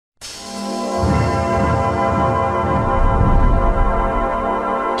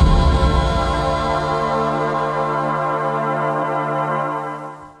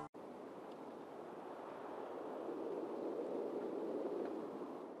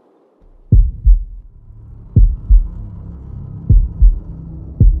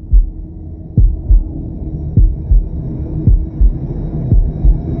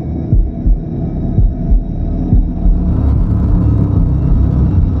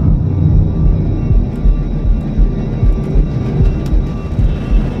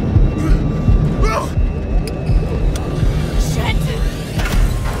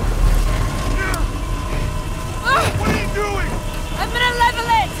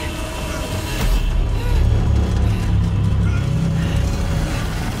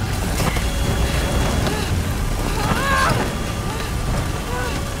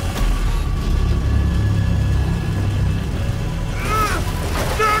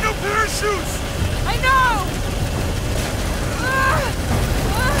Parachutes! I know!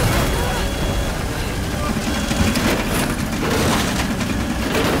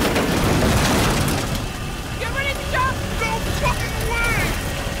 Get ready to jump! No fucking way!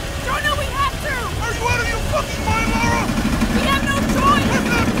 Jonah, we have to! Are you out of your fucking mind, Lara? We have no choice! We're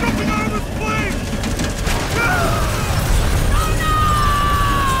not jumping out of this plane!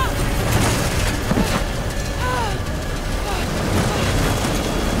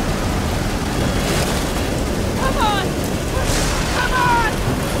 Come on! Come on!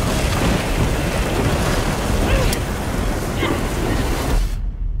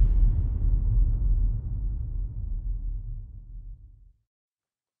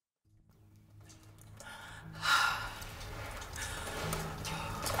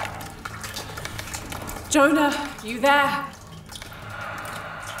 Jonah, you there?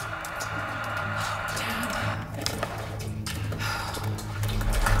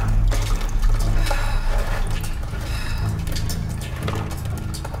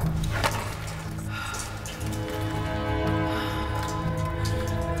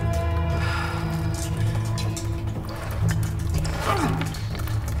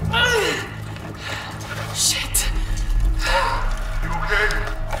 Shit. You okay?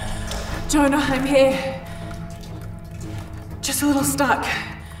 Jonah, I'm here. Just a little stuck.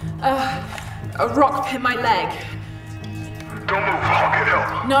 A rock hit my leg. Don't move, I'll get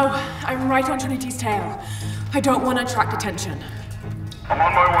help. No, I'm right on Trinity's tail. I don't want to attract attention. I'm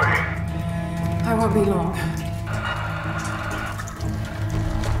on my way. I won't be long.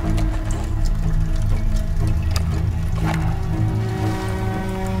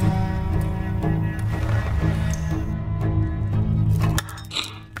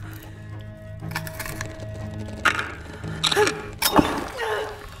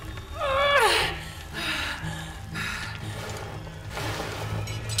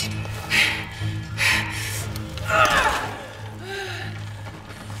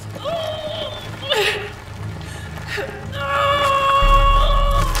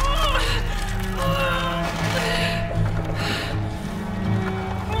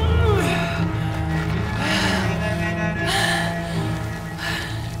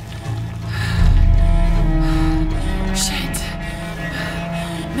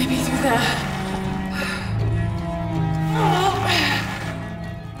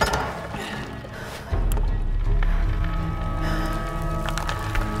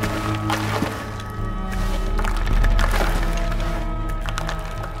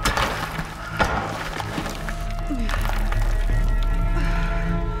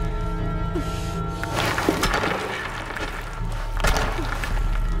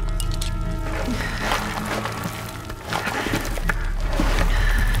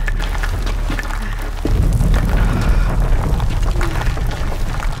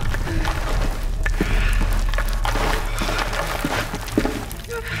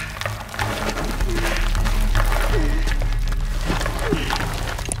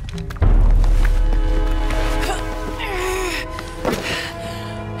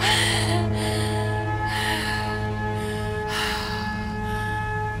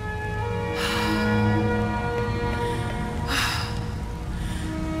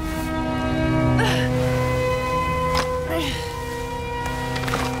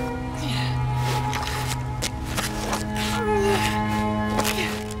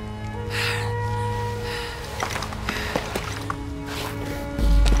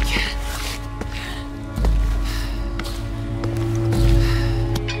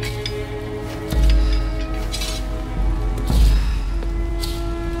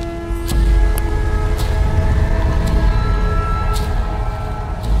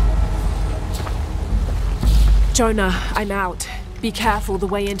 Jonah, I'm out. Be careful, the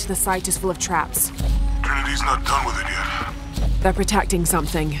way into the site is full of traps. Trinity's not done with it yet. They're protecting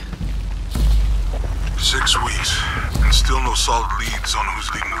something. 6 weeks, and still no solid leads on who's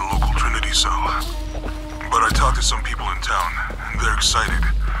leading the local Trinity cell. But I talked to some people in town, and they're excited.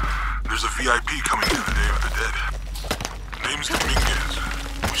 There's a VIP coming to the Day of the Dead. Name's Dominguez.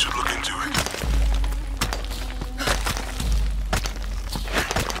 We should look into it.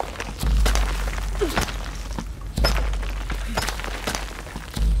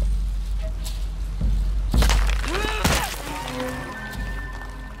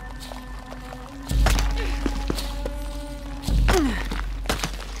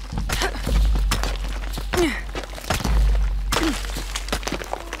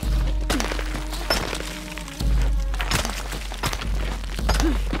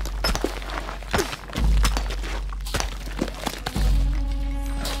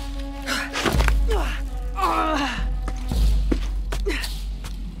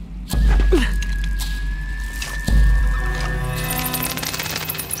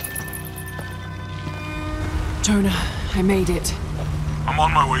 Tona, I made it. I'm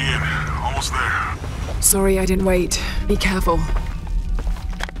on my way in. Almost there. Sorry I didn't wait. Be careful.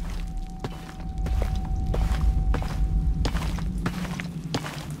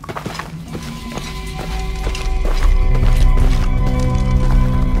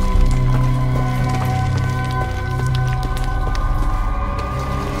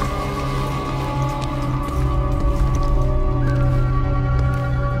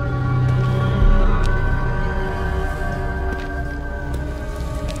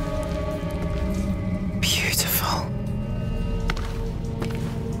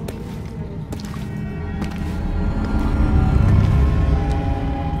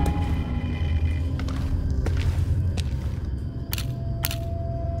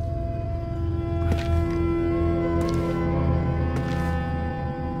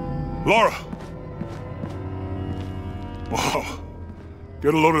 Lara! Wow.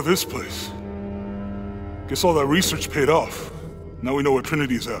 Get a load of this place. Guess all that research paid off. Now we know what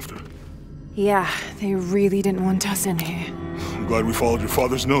Trinity is after. Yeah, they really didn't want us in here. I'm glad we followed your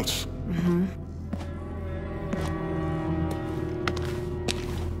father's notes. Mm-hmm.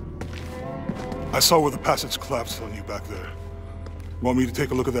 I saw where the passage collapsed on you back there. Want me to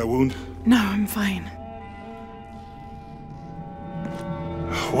take a look at that wound? No, I'm fine.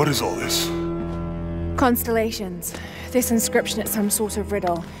 What is all this? Constellations. This inscription is some sort of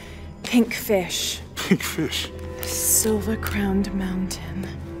riddle. Pink fish. Pink fish? Silver-crowned mountain.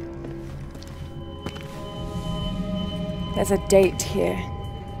 There's a date here.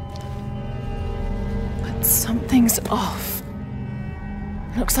 But something's off.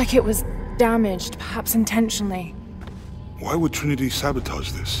 Looks like it was damaged, perhaps intentionally. Why would Trinity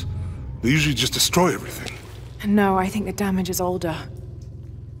sabotage this? They usually just destroy everything. No, I think the damage is older.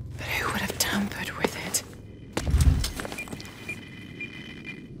 But who would have tampered with it?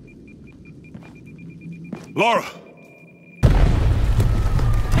 Lara!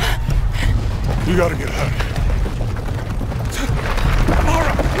 You gotta get out of here.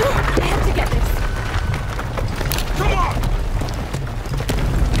 Lara! I have to get this. Come on!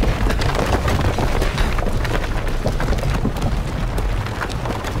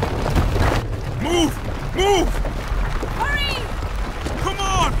 Move! Move! Hurry! Come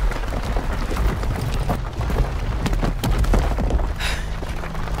on!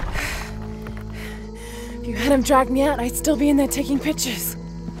 If you hadn't dragged me out, I'd still be in there taking pictures.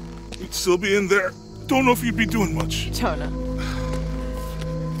 You'd still be in there. Don't know if you'd be doing much. Tona.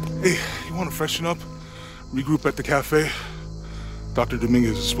 Hey, you want to freshen up? Regroup at the cafe? Dr.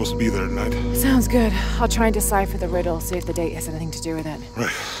 Dominguez is supposed to be there tonight. Sounds good. I'll try and decipher the riddle, see if the date has anything to do with it.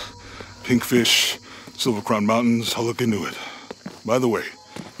 Right. Pink fish, Silver Crown Mountains, I'll look into it. By the way,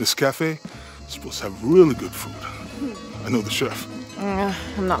 this cafe is supposed to have really good food. I know the chef.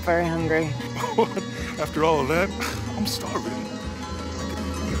 I'm not very hungry. What? After all of that, I'm starving.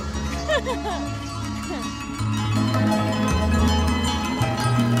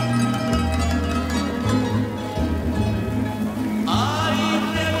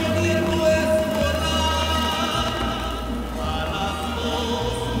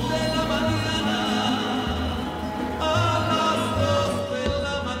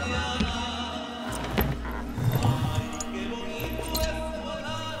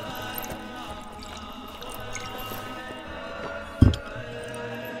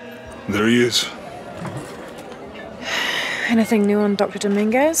 There he is. Anything new on Dr.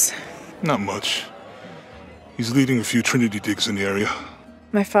 Dominguez? Not much. He's leading a few Trinity digs in the area.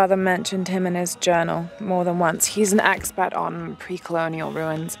 My father mentioned him in his journal more than once. He's an expert on pre-colonial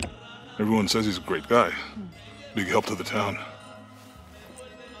ruins. Everyone says he's a great guy. Big help to the town.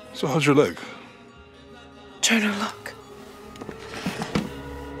 So how's your leg? Jonah, look.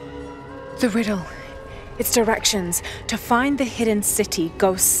 The riddle. Its directions. To find the hidden city,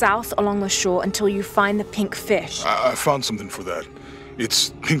 go south along the shore until you find the pink fish. I found something for that.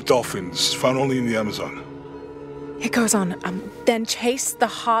 It's pink dolphins, found only in the Amazon. It goes on. Then chase the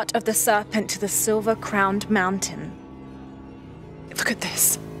heart of the serpent to the silver-crowned mountain. Look at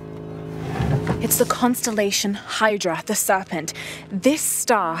this. It's the constellation Hydra, the serpent. This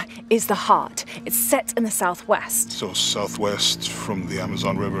star is the heart. It's set in the southwest. So southwest from the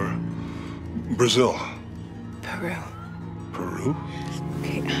Amazon River. Brazil. Peru. Peru?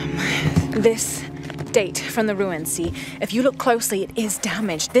 Okay, this date from the ruins, see? If you look closely, it is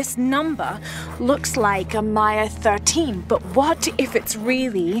damaged. This number looks like a Maya 13, but what if it's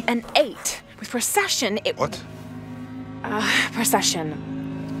really an 8? With precession, it... What?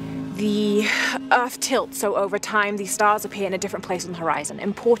 Precession. The Earth tilts, so over time, the stars appear in a different place on the horizon.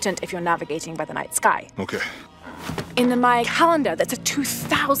 Important if you're navigating by the night sky. Okay. In the Maya calendar, that's a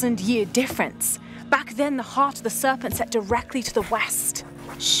 2,000-year difference. Back then, the heart of the serpent set directly to the west.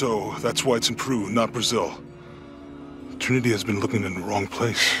 So, that's why it's in Peru, not Brazil. Trinity has been looking in the wrong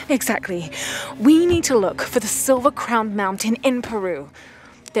place. Exactly. We need to look for the silver-crowned mountain in Peru.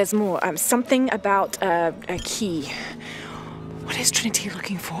 There's more. Something about a key. What is Trinity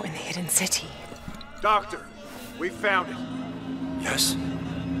looking for in the hidden city? Doctor, we found it. Yes.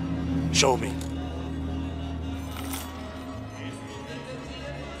 Show me.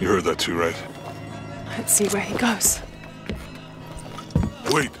 You heard that too, right? Let's see where he goes.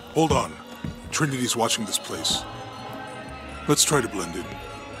 Wait, hold on. Trinity's watching this place. Let's try to blend in.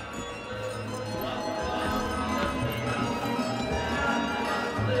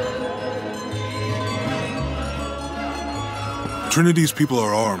 Trinity's people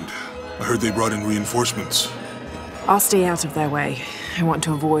are armed. I heard they brought in reinforcements. I'll stay out of their way. I want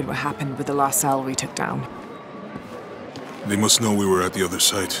to avoid what happened with the last cell we took down. They must know we were at the other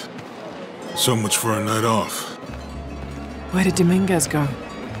site. So much for a night off. Where did Dominguez go?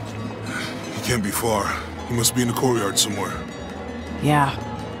 He can't be far. He must be in the courtyard somewhere. Yeah.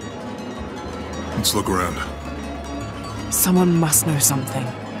 Let's look around. Someone must know something.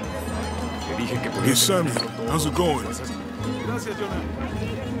 Hey, Sammy, how's it going?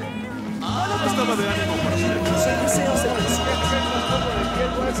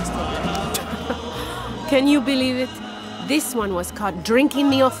 Can you believe it? This one was caught drinking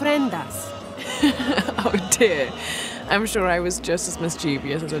the ofrendas. Oh dear. I'm sure I was just as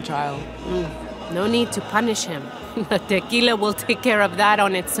mischievous as a child. No need to punish him. The tequila will take care of that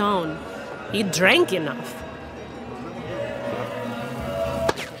on its own. He drank enough.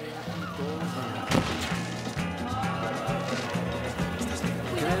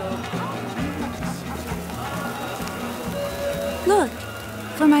 Look,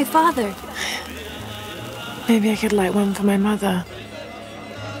 for my father. Maybe I could light one for my mother.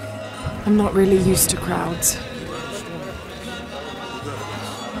 I'm not really used to crowds.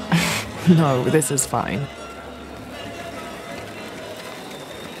 No, this is fine.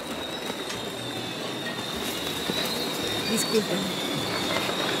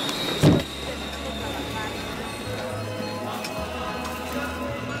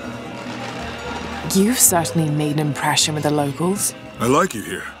 You've certainly made an impression with the locals. I like it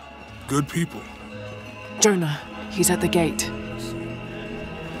here. Good people. Jonah, he's at the gate.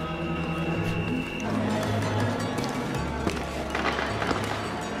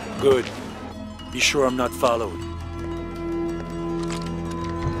 Good. Be sure I'm not followed.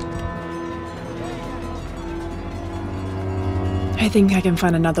 I think I can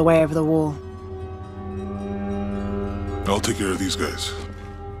find another way over the wall. I'll take care of these guys.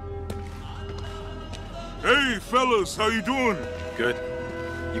 Hey, fellas, how you doing? Good.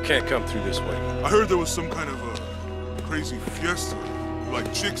 You can't come through this way. I heard there was some kind of a crazy fiesta,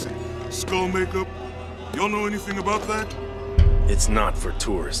 like chicks and skull makeup. Y'all know anything about that? It's not for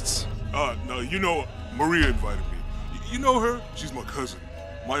tourists. No, you know, Maria invited me. You know her? She's my cousin.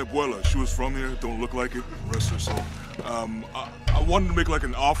 My abuela, she was from here, don't look like it, rest her soul. I wanted to make like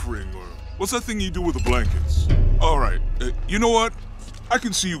an offering, or what's that thing you do with the blankets? All right, you know what? I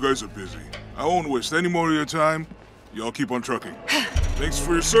can see you guys are busy. I won't waste any more of your time. Y'all keep on trucking. Thanks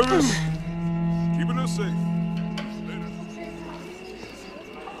for your service. Keeping us safe. Later.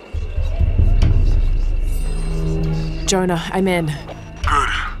 Jonah, I'm in. Good.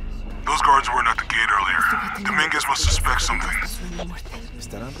 Those guards weren't at the gate earlier. Dominguez must suspect something.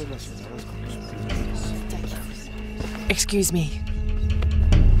 Excuse me.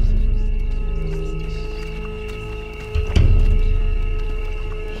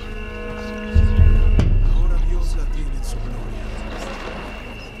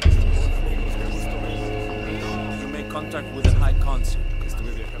 You make contact with the High Consul.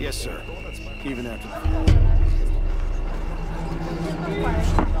 Yes, sir. Even after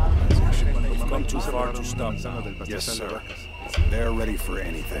You've come too far to stop now. Yes, sir. They're ready for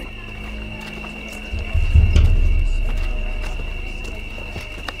anything.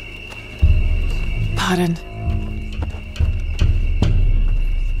 Pardon.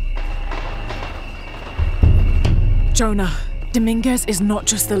 Jonah, Dominguez is not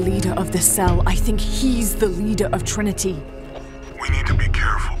just the leader of this cell. I think he's the leader of Trinity. We need to be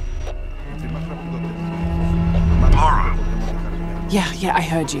careful. Lara. Yeah, I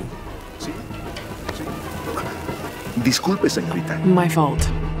heard you. Disculpe, señorita. My fault.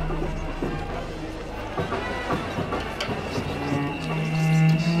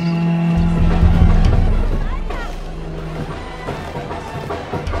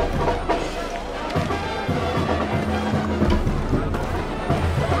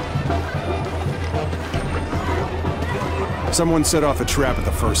 Someone set off a trap at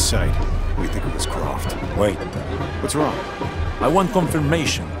the first site. We think it was Croft. Wait. What's wrong? I want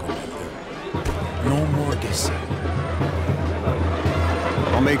confirmation, Commander. No more guessing.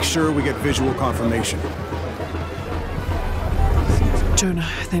 I'll make sure we get visual confirmation. Jonah,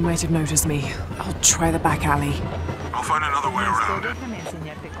 they might have noticed me. I'll try the back alley. I'll find another way around.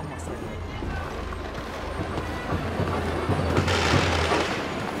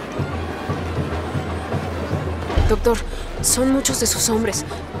 Doctor, son muchos de sus hombres.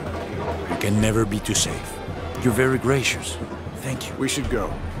 You can never be too safe. You're very gracious. Thank you. We should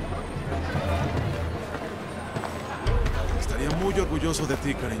go. Estaría muy orgulloso de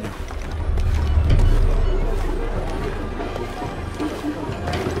ti, cariño.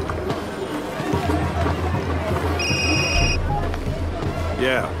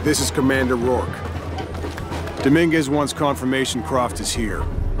 Yeah, this is Commander Rourke. Dominguez wants confirmation Croft is here.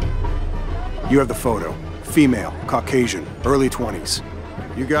 You have the photo. Female, Caucasian, early 20s.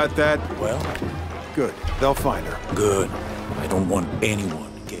 You got that? Well? Good. They'll find her. Good. I don't want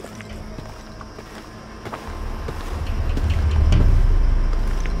anyone to get me.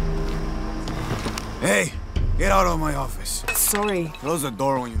 Hey, get out of my office. Sorry. Close the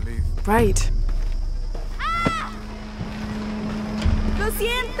door when you leave. Right. ¡Lo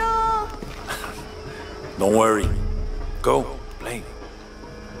siento! Don't worry. Go, play.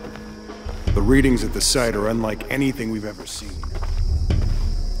 The readings at the site are unlike anything we've ever seen.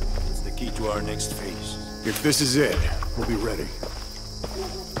 It's the key to our next phase. If this is it, we'll be ready.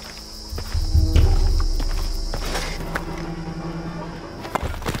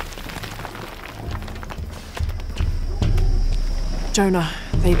 Jonah,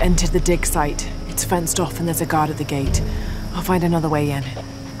 they've entered the dig site. It's fenced off and there's a guard at the gate. I'll find another way in.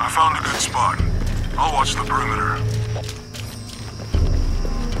 I found a good spot. I'll watch the perimeter.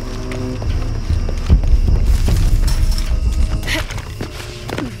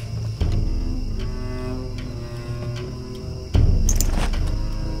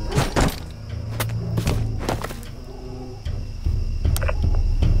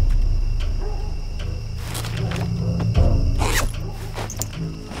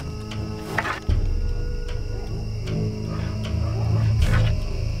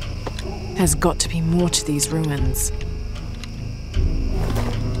 There's got to be more to these ruins.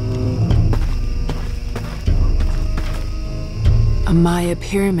 A Maya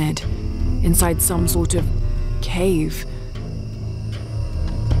pyramid inside some sort of cave.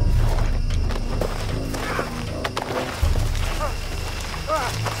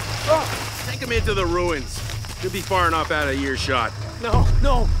 Take him into the ruins. Should be far enough out of earshot. No,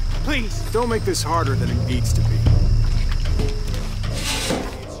 no, please. Don't make this harder than it needs to be.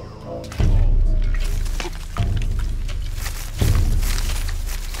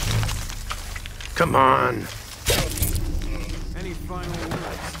 Come on. Any final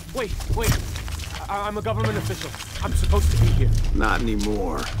words? Wait. I'm a government official. I'm supposed to be here. Not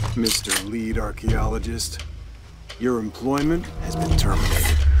anymore, Mr. Lead Archaeologist. Your employment has been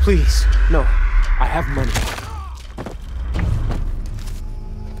terminated. Please, no. I have money.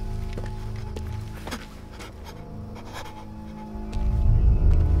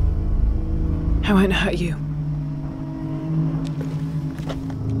 I won't hurt you.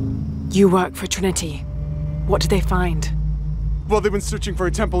 You work for Trinity. What did they find? Well, they've been searching for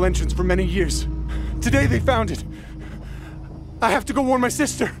a temple entrance for many years. Today they found it. I have to go warn my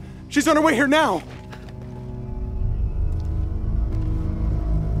sister. She's on her way here now.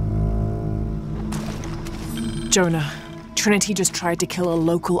 Jonah, Trinity just tried to kill a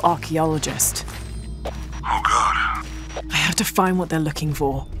local archaeologist. Oh, God. I have to find what they're looking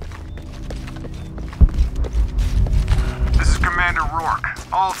for. This is Commander Rourke.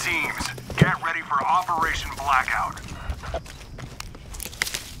 All teams, get ready for Operation Blackout.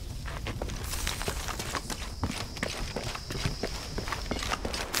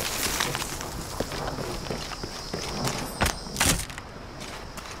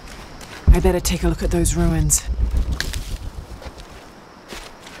 I better take a look at those ruins.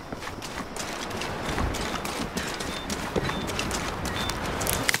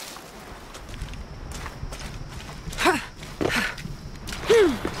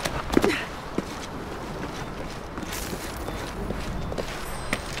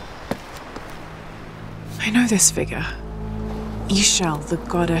 I know this figure. Ishel, the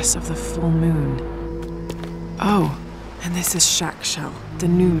goddess of the full moon. Oh, and this is Shakshel, the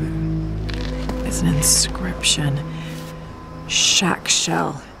new moon. There's an inscription.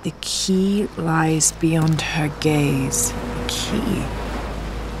 Shakshel, the key lies beyond her gaze. The key.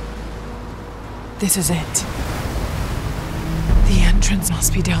 This is it. The entrance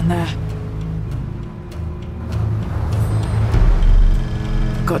must be down there.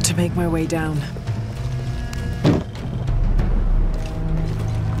 got to make my way down.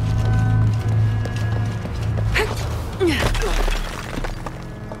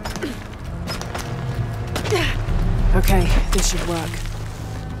 Okay, this should work.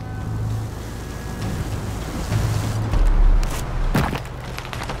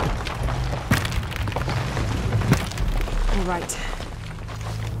 All right.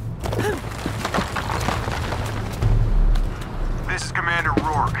 This is Commander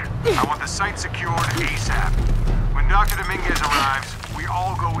Rourke. I want the site secured ASAP. When Dr. Dominguez arrives, we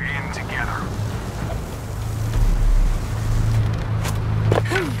all go in together.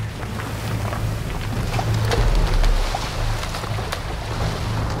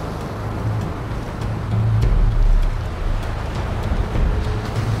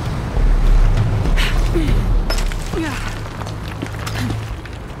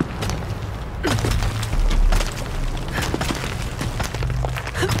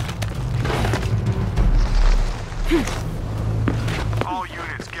 All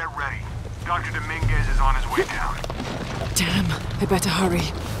units, get ready. Dr. Dominguez is on his way down. Damn, I better hurry.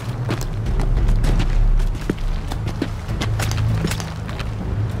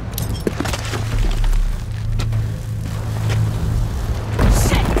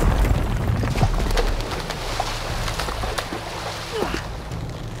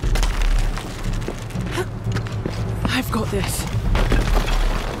 I've got this.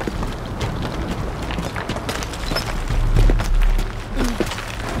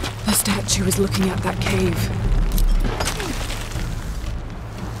 The statue is looking at that cave.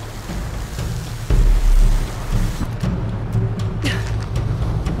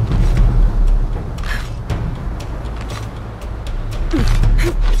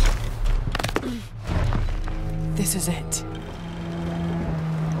 This is it.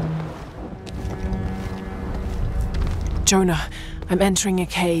 Jonah, I'm entering a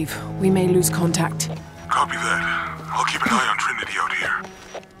cave. We may lose contact. Copy that. I'll keep an eye on Trinity out here.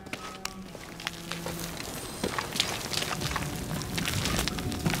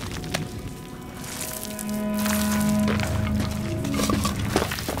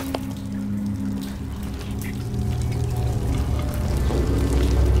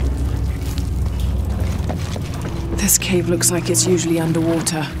 This cave looks like it's usually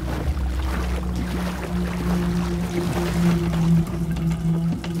underwater.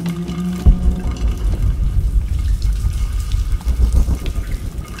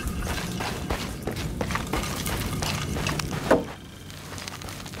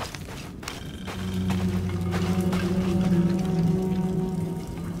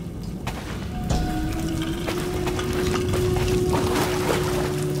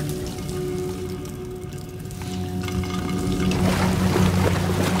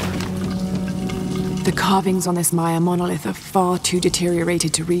 The carvings on this Maya monolith are far too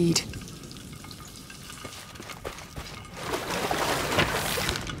deteriorated to read.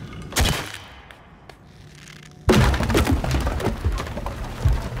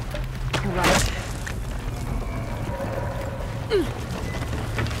 All right.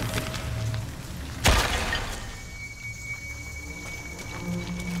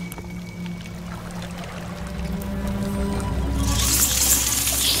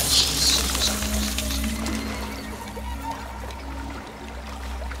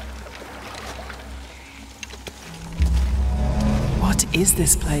 What is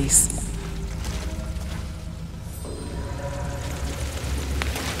this place?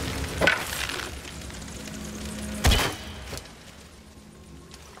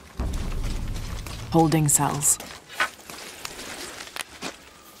 Holding cells.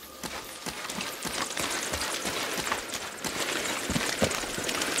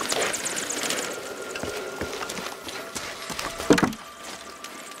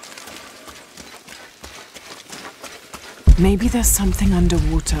 Maybe there's something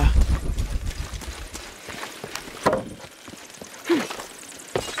underwater.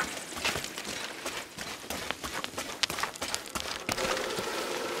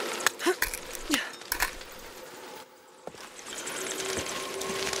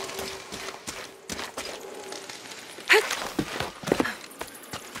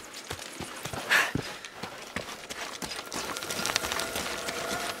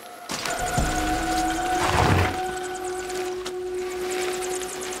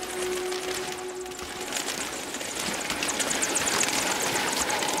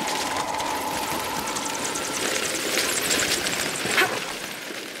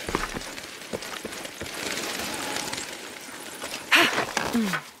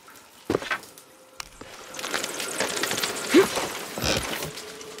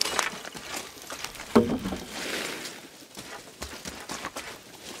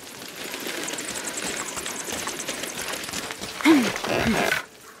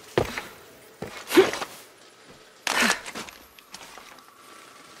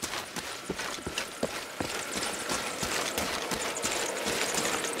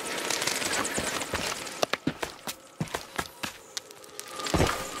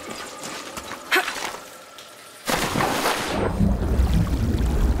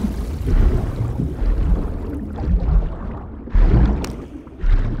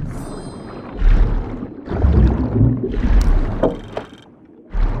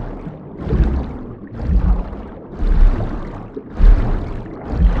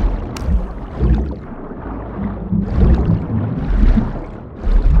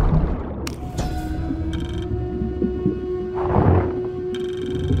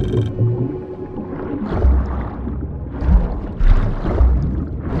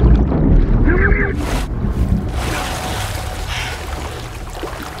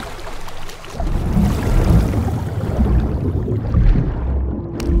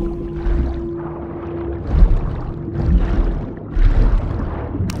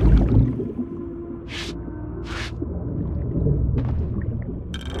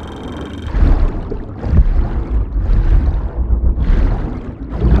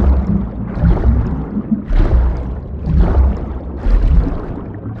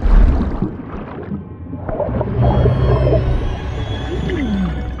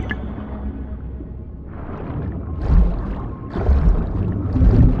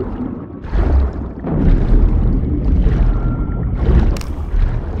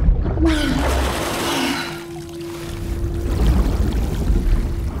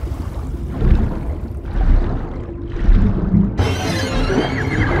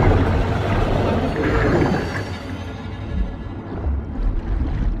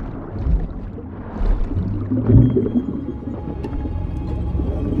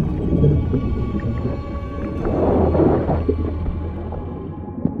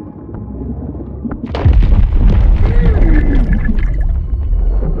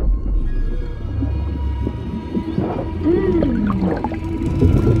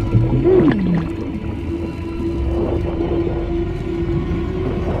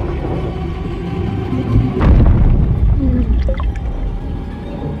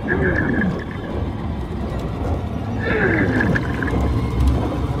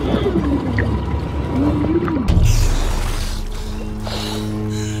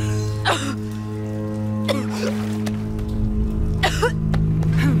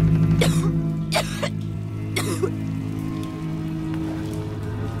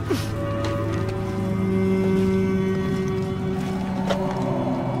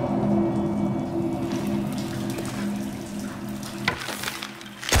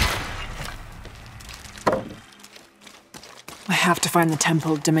 I have to find the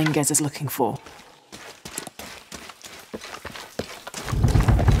temple Dominguez is looking for.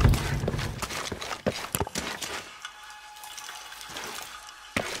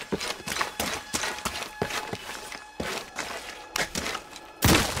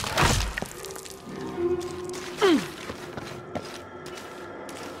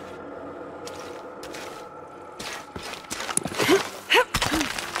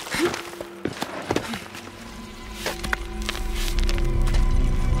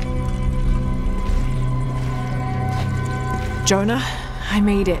 Jonah, I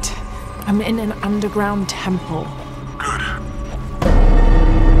made it. I'm in an underground temple. Good.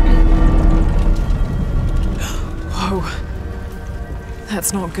 Whoa.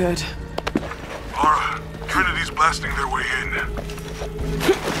 That's not good. Lara, Trinity's blasting their way in.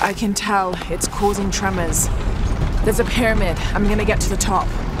 I can tell. It's causing tremors. There's a pyramid. I'm gonna get to the top.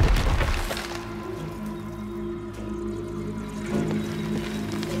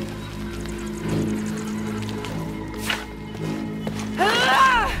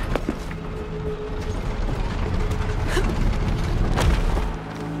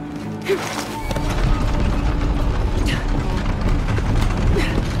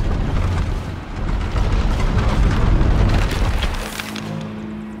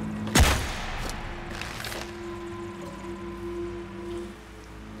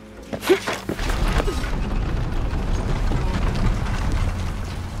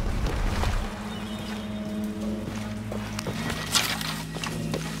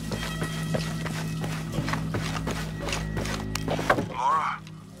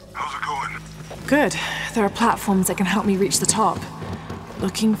 Good. There are platforms that can help me reach the top.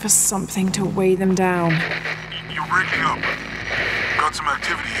 Looking for something to weigh them down. You're breaking up. Got some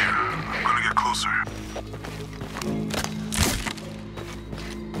activity here. I'm gonna get closer.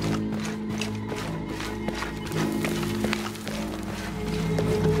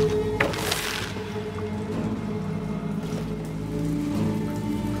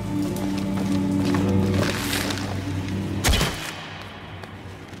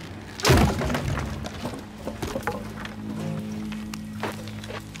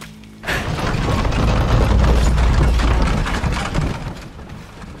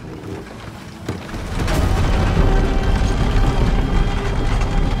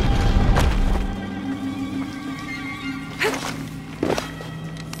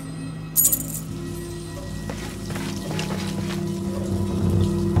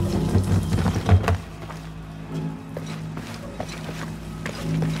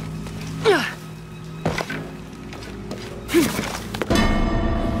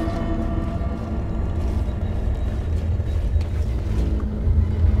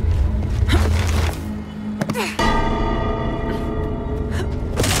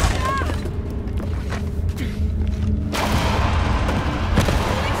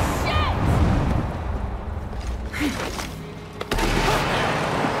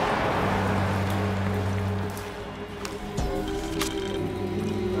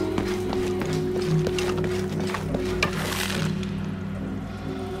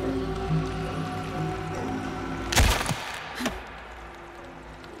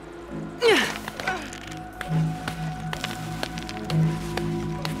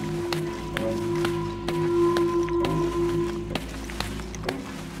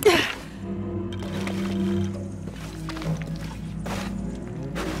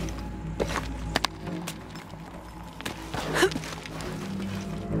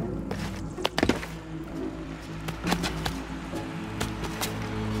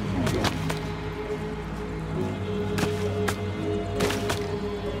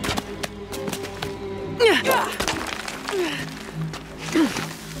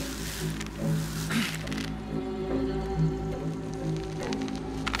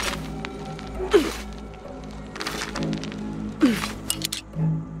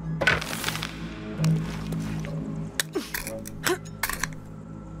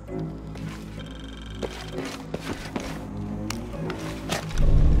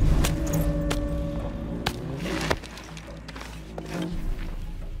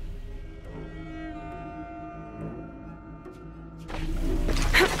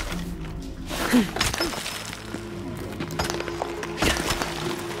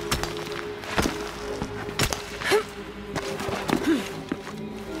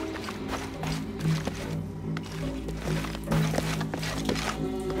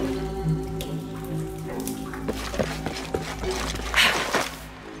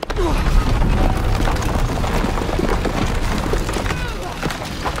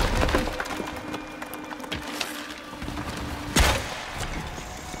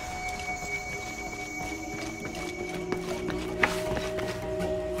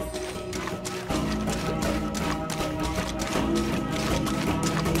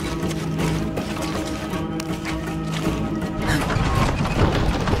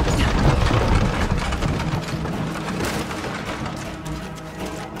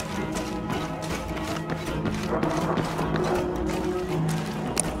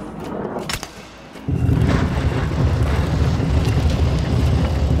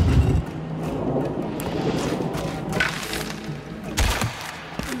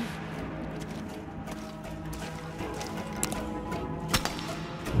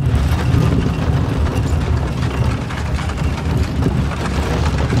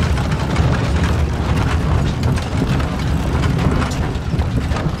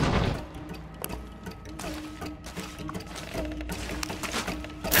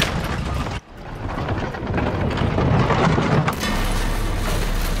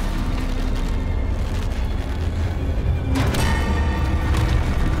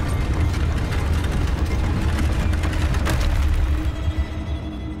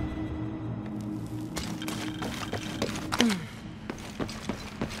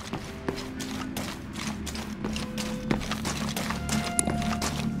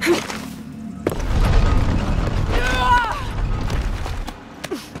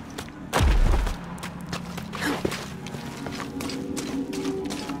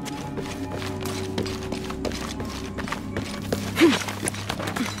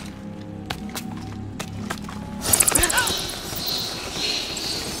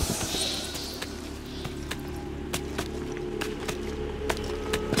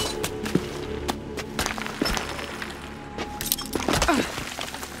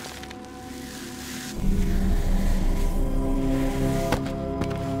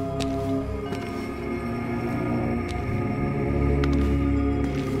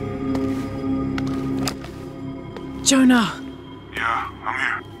 Jonah! Yeah, I'm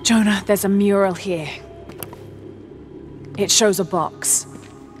here. Jonah, there's a mural here. It shows a box.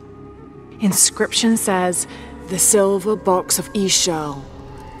 Inscription says, "The Silver Box of Ishal."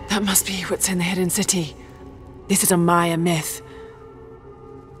 That must be what's in the hidden city. This is a Maya myth.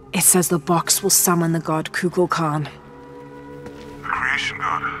 It says the box will summon the god Kukulkan. The creation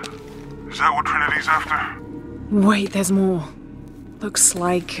god? Is that what Trinity's after? Wait, there's more. Looks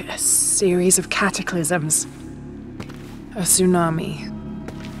like a series of cataclysms. A tsunami.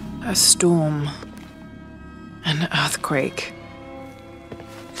 A storm. An earthquake.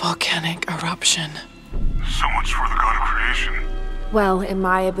 Volcanic eruption. So much for the god of creation. Well, in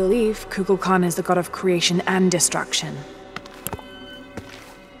Maya belief, Kukulkan is the god of creation and destruction.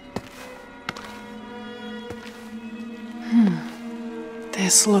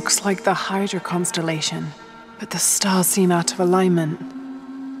 This looks like the Hydra constellation, but the stars seem out of alignment.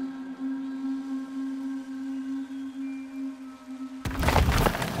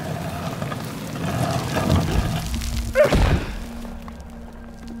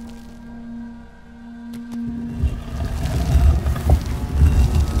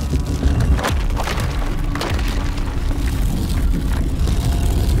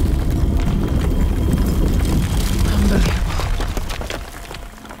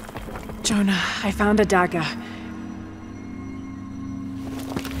 Jonah, I found a dagger.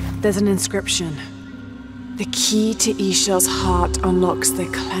 There's an inscription. The key to Ishal's heart unlocks the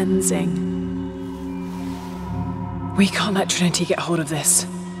cleansing. We can't let Trinity get hold of this.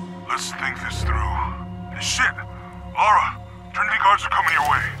 Let's think this through. Shit! Lara! Trinity guards are coming your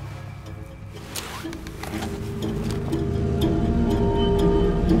way.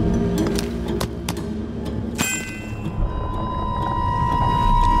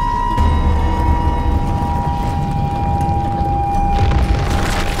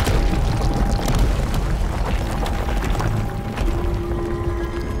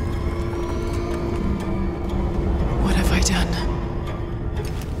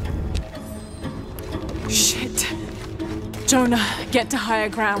 Jonah, get to higher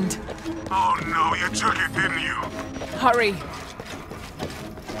ground. Oh no, you took it, didn't you? Hurry.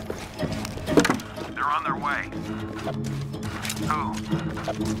 They're on their way. Who?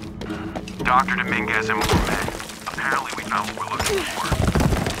 Dr. Dominguez and more men. Apparently we found what we're looking for.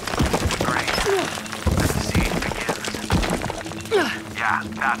 Great. Yeah,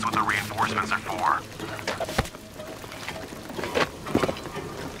 that's what the reinforcements are for.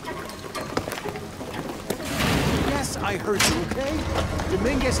 Yes, I heard you, okay?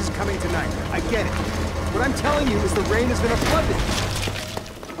 Dominguez is coming tonight. I get it. What I'm telling you is the rain is gonna flood it.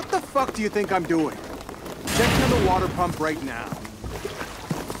 What the fuck do you think I'm doing? Checking on the water pump right now.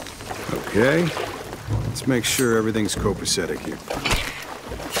 Okay. Let's make sure everything's copacetic here.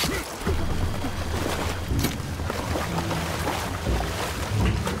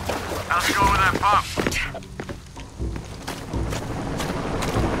 How's it going with that pump?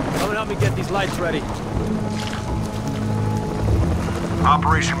 Someone help me get these lights ready.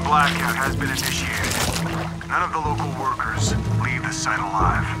 Operation Blackout has been initiated. None of the local workers leave the site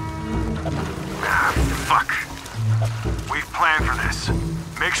alive. Ah, fuck. We've planned for this.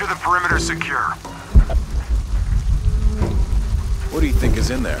 Make sure the perimeter's secure. What do you think is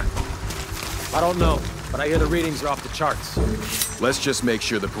in there? I don't know, but I hear the readings are off the charts. Let's just make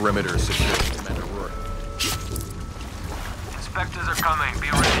sure the perimeter is secure, Commander Rourke. Inspectors are coming. Be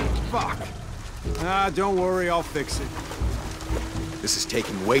ready. Fuck. Ah, don't worry, I'll fix it. This is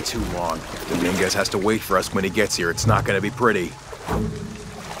taking way too long. Dominguez has to wait for us when he gets here. It's not gonna be pretty.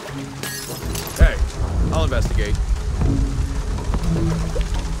 Hey, I'll investigate.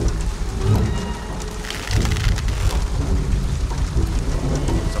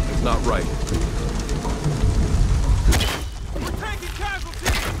 Something's not right. We're taking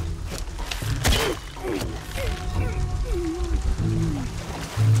casualties!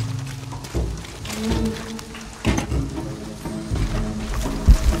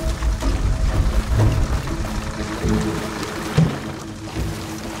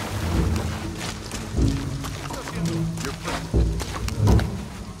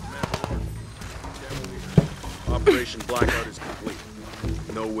 Operation Blackout is complete.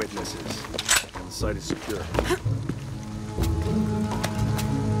 No witnesses. The site is secure.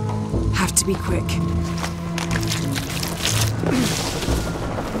 Have to be quick.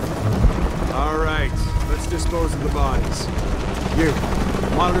 All right, let's dispose of the bodies. You,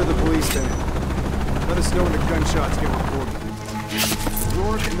 monitor the police van. Let us know when the gunshots get reported.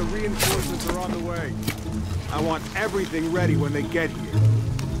 Rourke and the reinforcements are on the way. I want everything ready when they get here.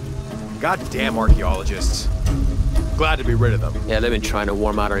 Goddamn archaeologists. Glad to be rid of them. Yeah, they've been trying to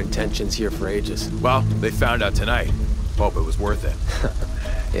warm out our intentions here for ages. Well, they found out tonight. Hope it was worth it.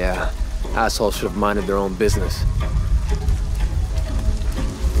 Yeah, assholes should have minded their own business.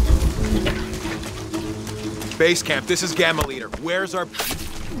 Base camp, this is Gamma Leader. Where's our... Base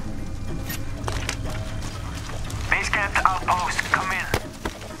camp to outpost. Come in.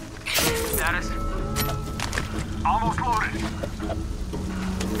 Status? Almost loaded.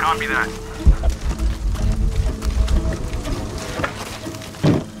 Copy that.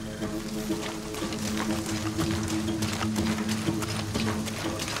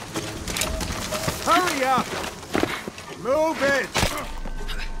 Hurry up! Move it!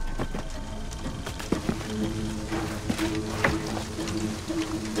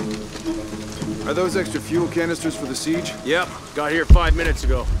 Are those extra fuel canisters for the siege? Yep, got here 5 minutes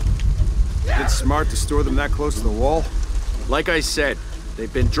ago. It's smart to store them that close to the wall? Like I said,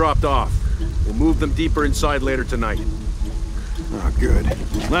 they've been dropped off. We'll move them deeper inside later tonight. Oh, good.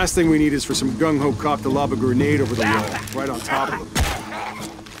 Last thing we need is for some gung-ho cop to lob a grenade over the wall, right on top of them.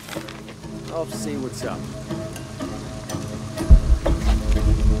 I'll see what's up.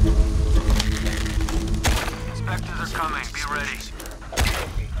 Inspectors are coming. Be ready.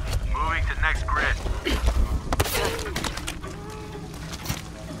 Moving to next grid.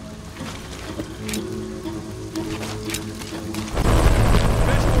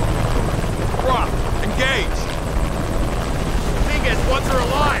 Croft, engage! Dominguez wants her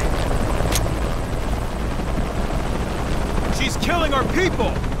alive! She's killing our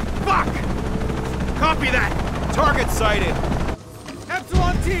people! Fuck! Copy that! Target sighted!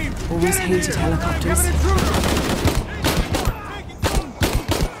 Epsilon team! Always hated helicopters.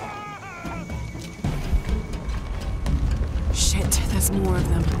 Shit, there's more of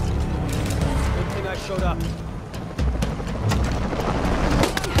them. Good thing I showed up.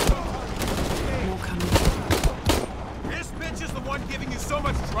 More coming. This bitch is the one giving you so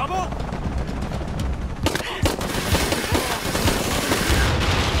much trouble?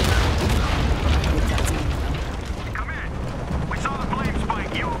 Come in. We saw the flame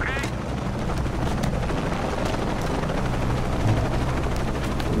spike. You okay?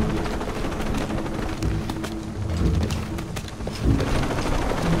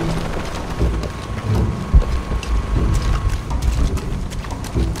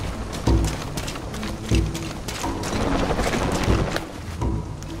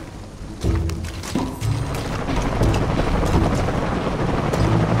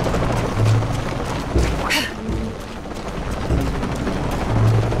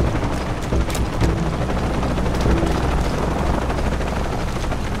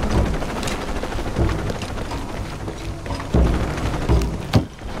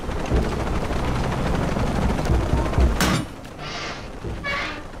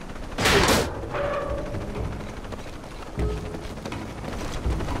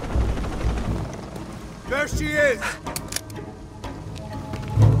 There she is!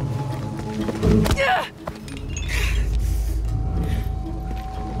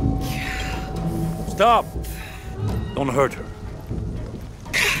 Stop! Don't hurt her.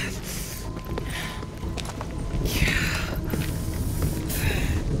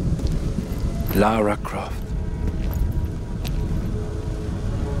 Lara Croft.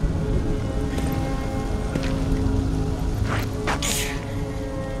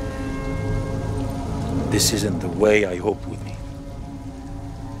 This isn't the way I hoped with me.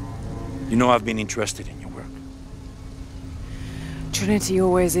 You know I've been interested in your work. Trinity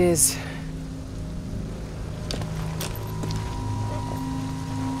always is.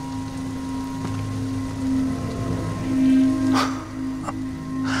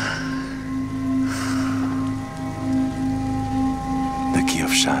 The key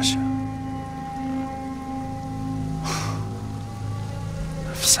of Shasha.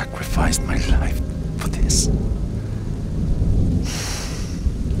 I've sacrificed my life for this.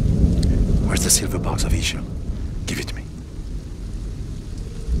 Where's the silver box of Isha? Give it to me.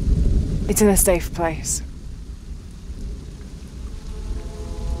 It's in a safe place.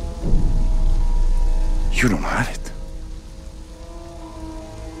 You don't have it.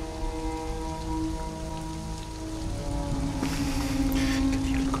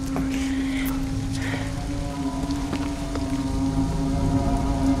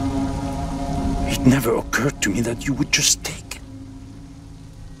 It never occurred to me that you would just take.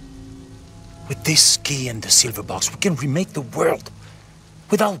 With this key and the silver box, we can remake the world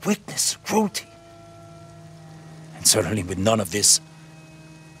without witness, cruelty. And certainly with none of this.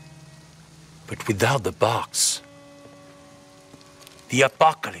 But without the box, the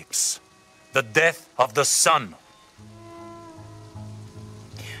apocalypse, the death of the sun.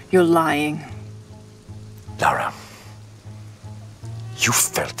 You're lying. Lara, you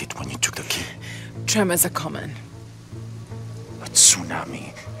felt it when you took the key. Tremors are common. A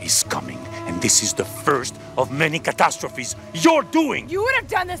tsunami is coming, and this is the first of many catastrophes you're doing! You would have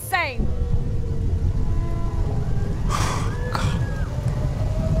done the same!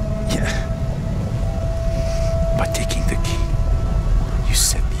 By taking the key, you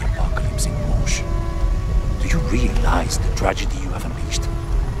set the apocalypse in motion. Do you realize the tragedy you have unleashed?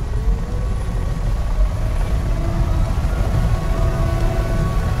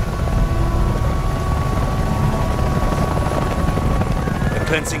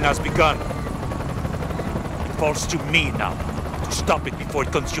 The cleansing has begun. It falls to me now to stop it before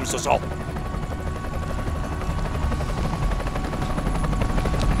it consumes us all.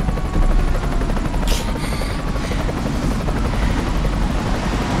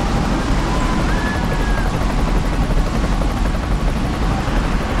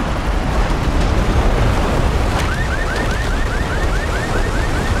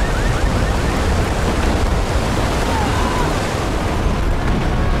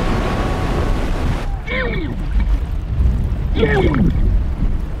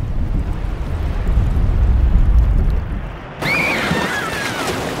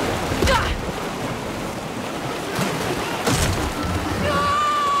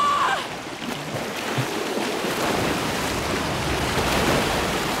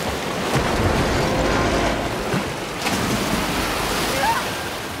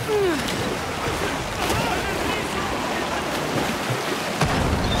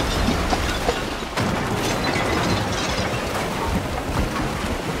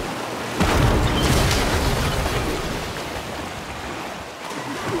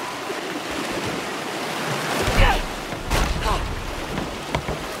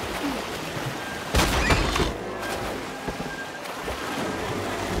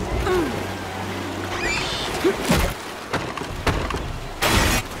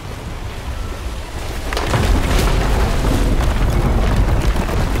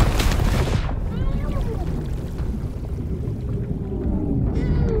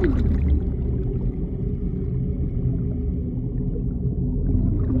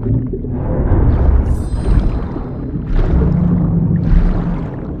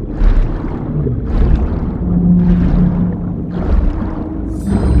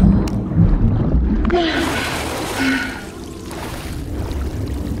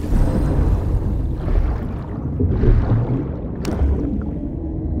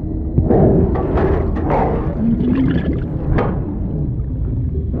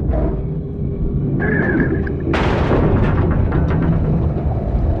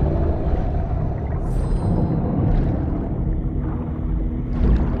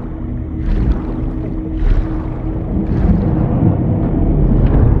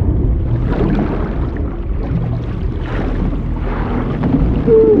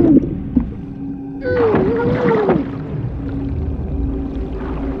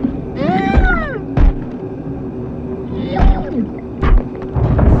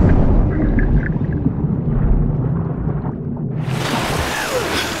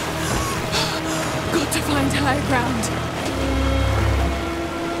 find high ground.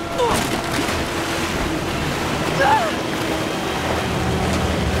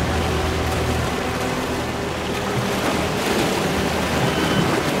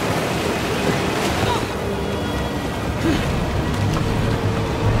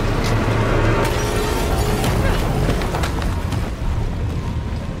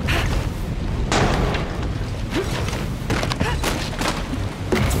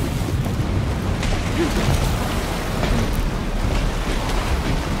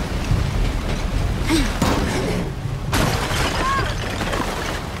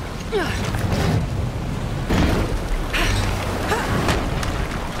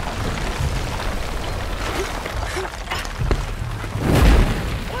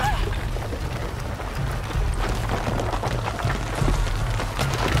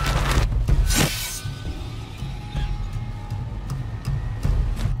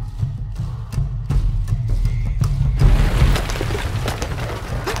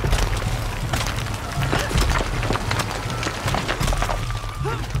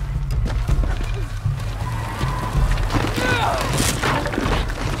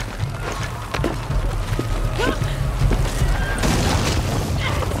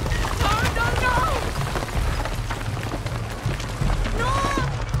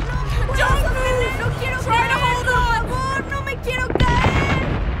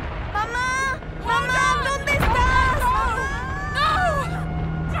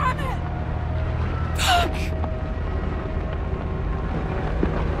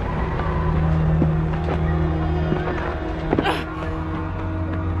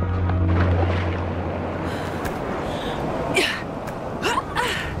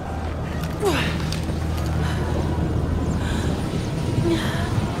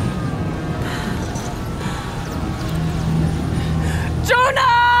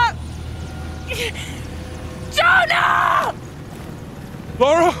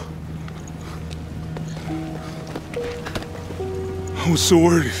 Lara! I was so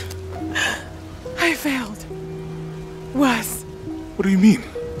worried. I failed. Worse. What do you mean?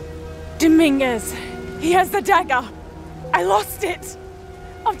 Dominguez. He has the dagger. I lost it.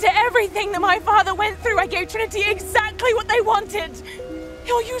 After everything that my father went through, I gave Trinity exactly what they wanted.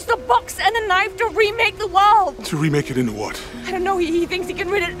 He'll use the box and the knife to remake the world. To remake it into what? I don't know. He thinks he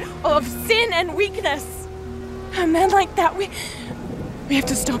can rid it of sin and weakness. A man like that, we have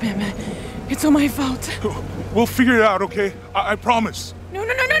to stop him. It's all my fault. We'll figure it out, okay? I promise. No.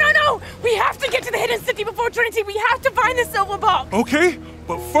 We have to get to the hidden city before Trinity. We have to find the silver box. Okay,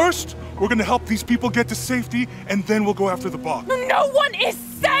 but first, we're gonna help these people get to safety, and then we'll go after the box. No one is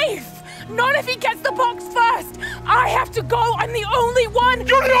safe! Not if he gets the box first! I have to go! I'm the only one!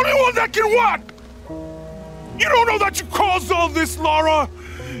 You're the only one that can what? You don't know that you caused all this, Lara!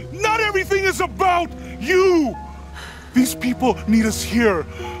 Not everything is about you! These people need us here.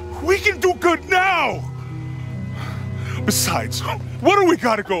 We can do good now! Besides, what do we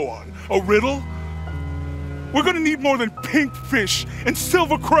gotta go on? A riddle? We're gonna need more than pink fish and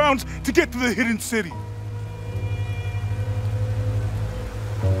silver crowns to get to the hidden city.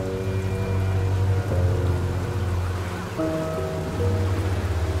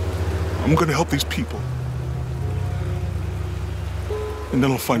 I'm gonna help these people. And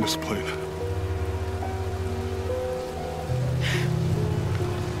then I'll find us a plane.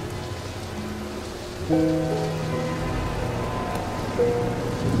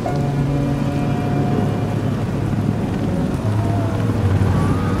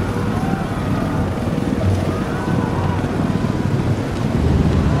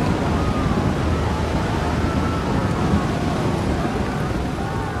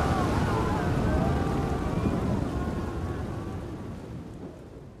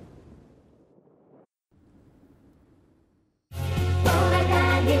 Por la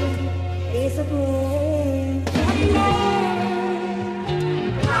calle, eso tú